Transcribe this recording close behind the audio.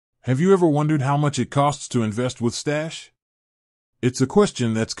Have you ever wondered how much it costs to invest with Stash? It's a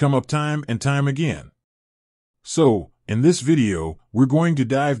question that's come up time and time again. So, in this video, we're going to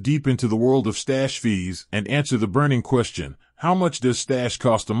dive deep into the world of Stash fees and answer the burning question, how much does Stash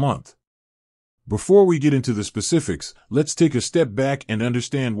cost a month? Before we get into the specifics, let's take a step back and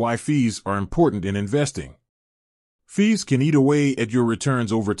understand why fees are important in investing. Fees can eat away at your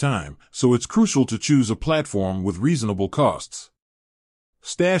returns over time, so it's crucial to choose a platform with reasonable costs.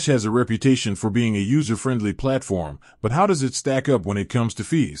 Stash has a reputation for being a user-friendly platform, but how does it stack up when it comes to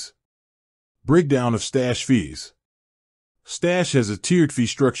fees? Breakdown of Stash fees. Stash has a tiered fee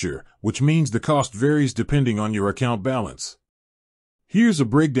structure, which means the cost varies depending on your account balance. Here's a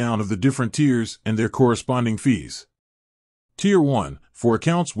breakdown of the different tiers and their corresponding fees. Tier 1, for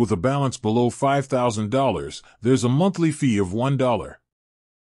accounts with a balance below $5,000, there's a monthly fee of $1.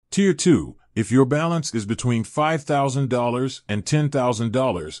 Tier 2, if your balance is between $5,000 and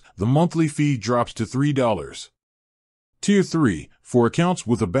 $10,000, the monthly fee drops to $3. Tier 3, for accounts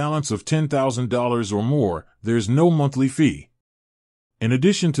with a balance of $10,000 or more, there's no monthly fee. In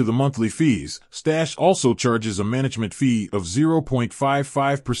addition to the monthly fees, Stash also charges a management fee of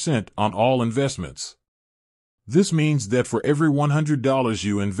 0.55% on all investments. This means that for every $100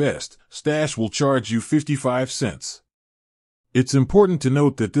 you invest, Stash will charge you 55 cents. It's important to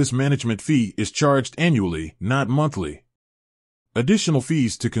note that this management fee is charged annually, not monthly. Additional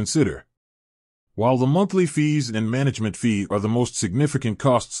fees to consider. While the monthly fees and management fee are the most significant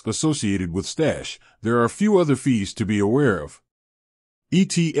costs associated with Stash, there are a few other fees to be aware of.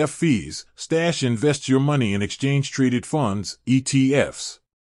 ETF fees. Stash invests your money in exchange-traded funds, ETFs.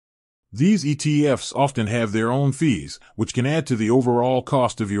 These ETFs often have their own fees, which can add to the overall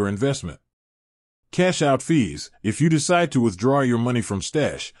cost of your investment. Cash-out fees. If you decide to withdraw your money from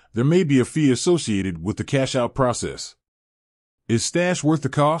Stash, there may be a fee associated with the cash-out process. Is Stash worth the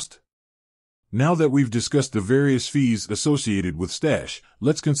cost? Now that we've discussed the various fees associated with Stash,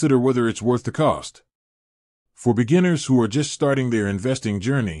 let's consider whether it's worth the cost. For beginners who are just starting their investing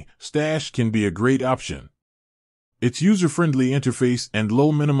journey, Stash can be a great option. Its user-friendly interface and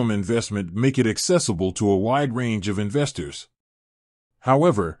low minimum investment make it accessible to a wide range of investors.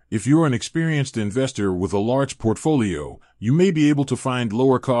 However, if you're an experienced investor with a large portfolio, you may be able to find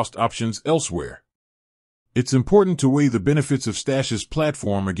lower-cost options elsewhere. It's important to weigh the benefits of Stash's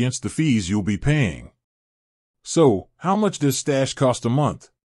platform against the fees you'll be paying. So, how much does Stash cost a month?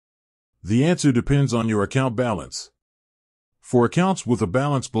 The answer depends on your account balance. For accounts with a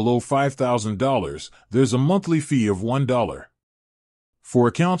balance below $5,000, there's a monthly fee of $1. For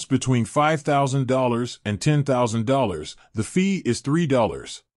accounts between $5,000 and $10,000, the fee is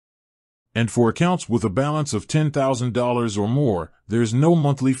 $3. And for accounts with a balance of $10,000 or more, there's no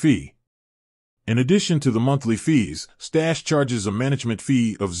monthly fee. In addition to the monthly fees, Stash charges a management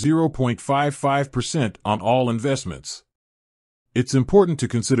fee of 0.55% on all investments. It's important to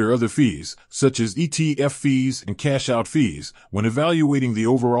consider other fees, such as ETF fees and cash-out fees, when evaluating the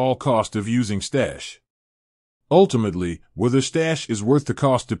overall cost of using Stash. Ultimately, whether Stash is worth the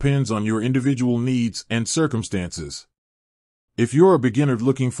cost depends on your individual needs and circumstances. If you're a beginner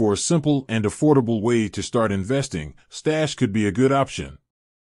looking for a simple and affordable way to start investing, Stash could be a good option.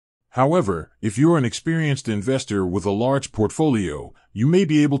 However, if you're an experienced investor with a large portfolio, you may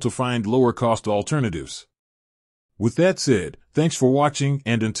be able to find lower-cost alternatives. With that said, thanks for watching,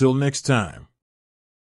 and until next time.